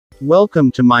Welcome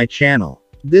to my channel.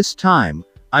 This time,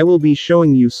 I will be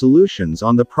showing you solutions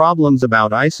on the problems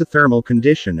about isothermal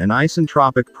condition and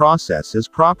isentropic process as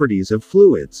properties of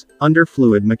fluids, under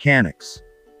fluid mechanics.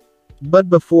 But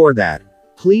before that,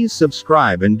 please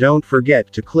subscribe and don't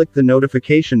forget to click the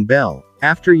notification bell,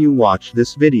 after you watch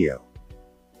this video.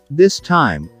 This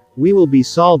time, we will be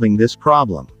solving this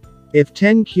problem. If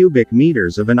 10 cubic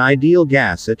meters of an ideal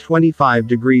gas at 25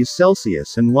 degrees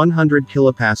Celsius and 100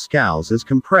 kilopascals is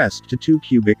compressed to 2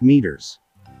 cubic meters.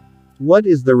 What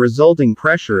is the resulting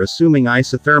pressure assuming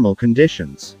isothermal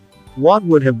conditions? What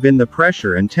would have been the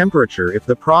pressure and temperature if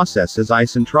the process is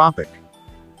isentropic?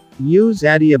 Use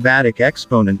adiabatic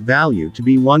exponent value to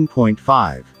be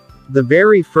 1.5. The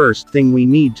very first thing we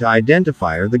need to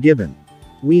identify are the given.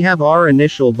 We have our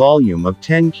initial volume of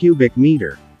 10 cubic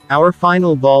meter, our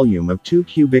final volume of 2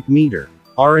 cubic meter,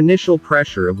 our initial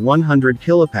pressure of 100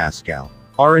 kilopascal,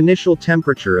 our initial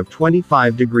temperature of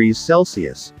 25 degrees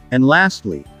Celsius, and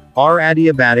lastly, our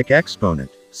adiabatic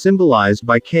exponent, symbolized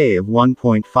by K of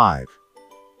 1.5.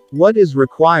 What is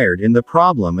required in the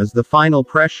problem is the final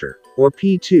pressure, or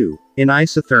P2, in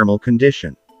isothermal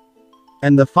condition.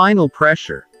 And the final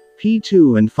pressure,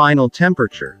 P2, and final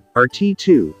temperature, are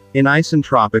T2, in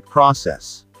isentropic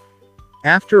process.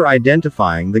 After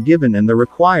identifying the given and the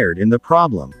required in the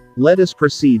problem, let us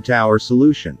proceed to our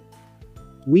solution.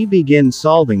 We begin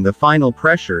solving the final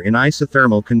pressure in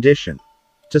isothermal condition.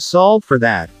 To solve for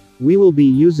that, we will be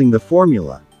using the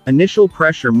formula, initial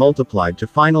pressure multiplied to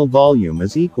final volume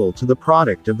is equal to the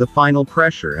product of the final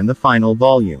pressure and the final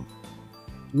volume.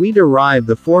 We derive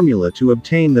the formula to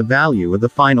obtain the value of the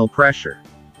final pressure.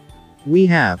 We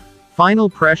have final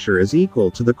pressure is equal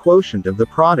to the quotient of the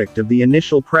product of the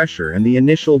initial pressure and the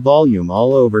initial volume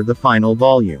all over the final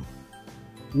volume.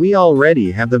 We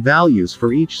already have the values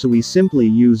for each, so we simply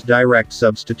use direct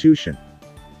substitution.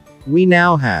 We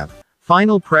now have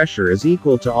final pressure is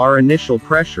equal to our initial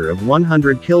pressure of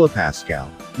 100 kilopascal,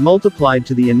 multiplied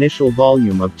to the initial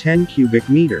volume of 10 cubic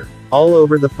meter, all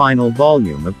over the final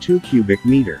volume of 2 cubic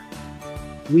meter.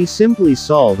 We simply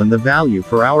solve and the value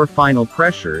for our final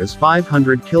pressure is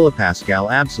 500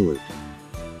 kilopascal absolute.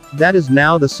 That is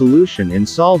now the solution in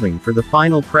solving for the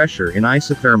final pressure in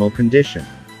isothermal condition.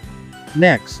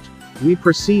 Next, we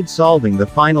proceed solving the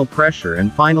final pressure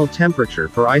and final temperature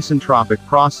for isentropic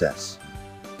process.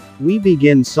 We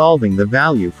begin solving the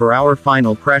value for our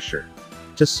final pressure.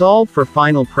 To solve for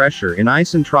final pressure in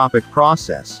isentropic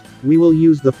process, we will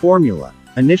use the formula,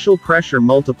 initial pressure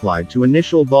multiplied to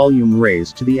initial volume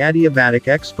raised to the adiabatic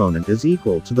exponent is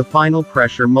equal to the final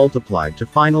pressure multiplied to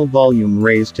final volume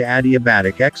raised to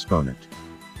adiabatic exponent.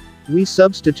 We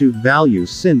substitute values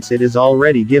since it is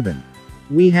already given.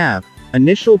 We have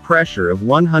initial pressure of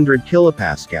 100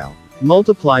 kilopascal,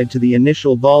 multiplied to the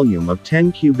initial volume of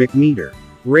 10 cubic meter,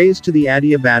 raised to the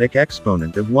adiabatic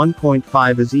exponent of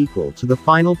 1.5 is equal to the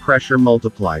final pressure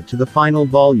multiplied to the final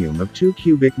volume of 2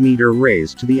 cubic meter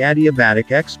raised to the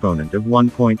adiabatic exponent of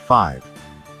 1.5.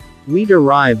 We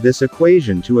derive this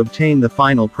equation to obtain the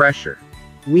final pressure.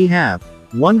 We have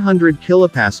 100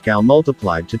 kilopascal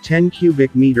multiplied to 10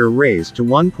 cubic meter raised to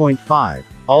 1.5,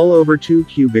 all over 2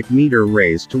 cubic meter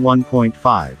raised to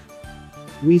 1.5.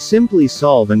 We simply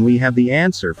solve and we have the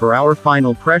answer for our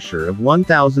final pressure of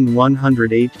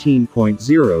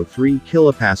 1118.03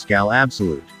 kilopascal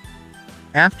absolute.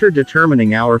 After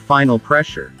determining our final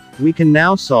pressure, we can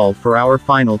now solve for our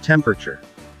final temperature.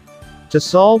 To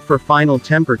solve for final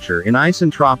temperature in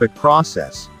isentropic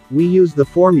process, we use the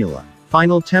formula,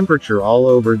 final temperature all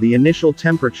over the initial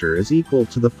temperature is equal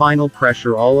to the final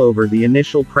pressure all over the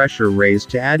initial pressure raised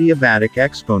to adiabatic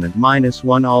exponent minus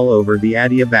 1 all over the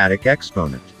adiabatic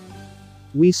exponent.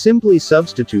 We simply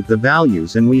substitute the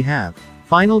values and we have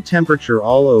final temperature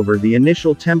all over the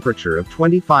initial temperature of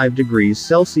 25 degrees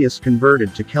Celsius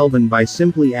converted to Kelvin by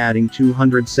simply adding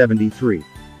 273.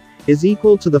 Is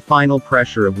equal to the final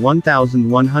pressure of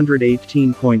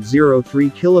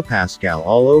 1118.03 kilopascal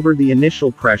all over the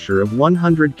initial pressure of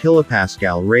 100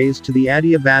 kilopascal raised to the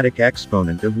adiabatic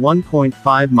exponent of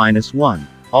 1.5 minus 1,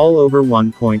 all over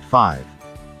 1.5.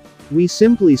 We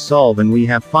simply solve and we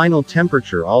have final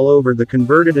temperature all over the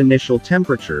converted initial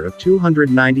temperature of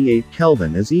 298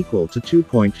 Kelvin is equal to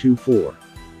 2.24.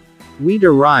 We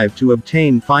derive to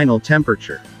obtain final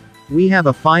temperature. We have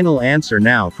a final answer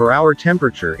now for our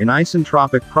temperature in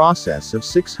isentropic process of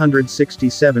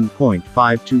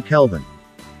 667.52 Kelvin.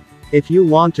 If you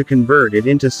want to convert it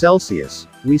into Celsius,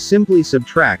 we simply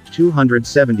subtract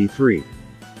 273,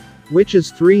 which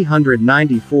is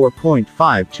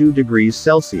 394.52 degrees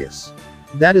Celsius.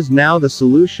 That is now the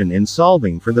solution in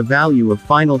solving for the value of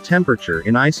final temperature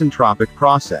in isentropic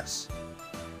process.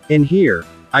 In here,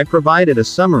 I provided a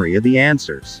summary of the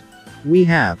answers. We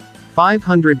have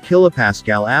 500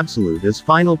 kilopascal absolute as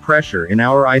final pressure in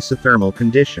our isothermal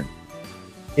condition.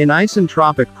 In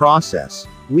isentropic process,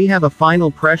 we have a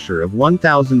final pressure of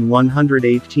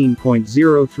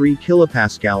 1118.03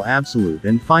 kilopascal absolute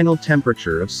and final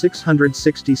temperature of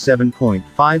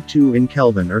 667.52 in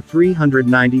Kelvin or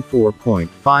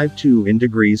 394.52 in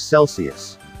degrees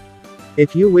Celsius.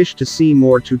 If you wish to see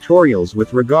more tutorials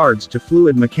with regards to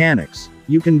fluid mechanics,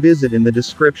 you can visit in the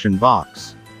description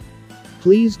box.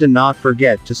 Please do not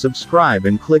forget to subscribe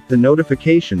and click the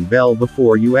notification bell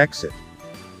before you exit.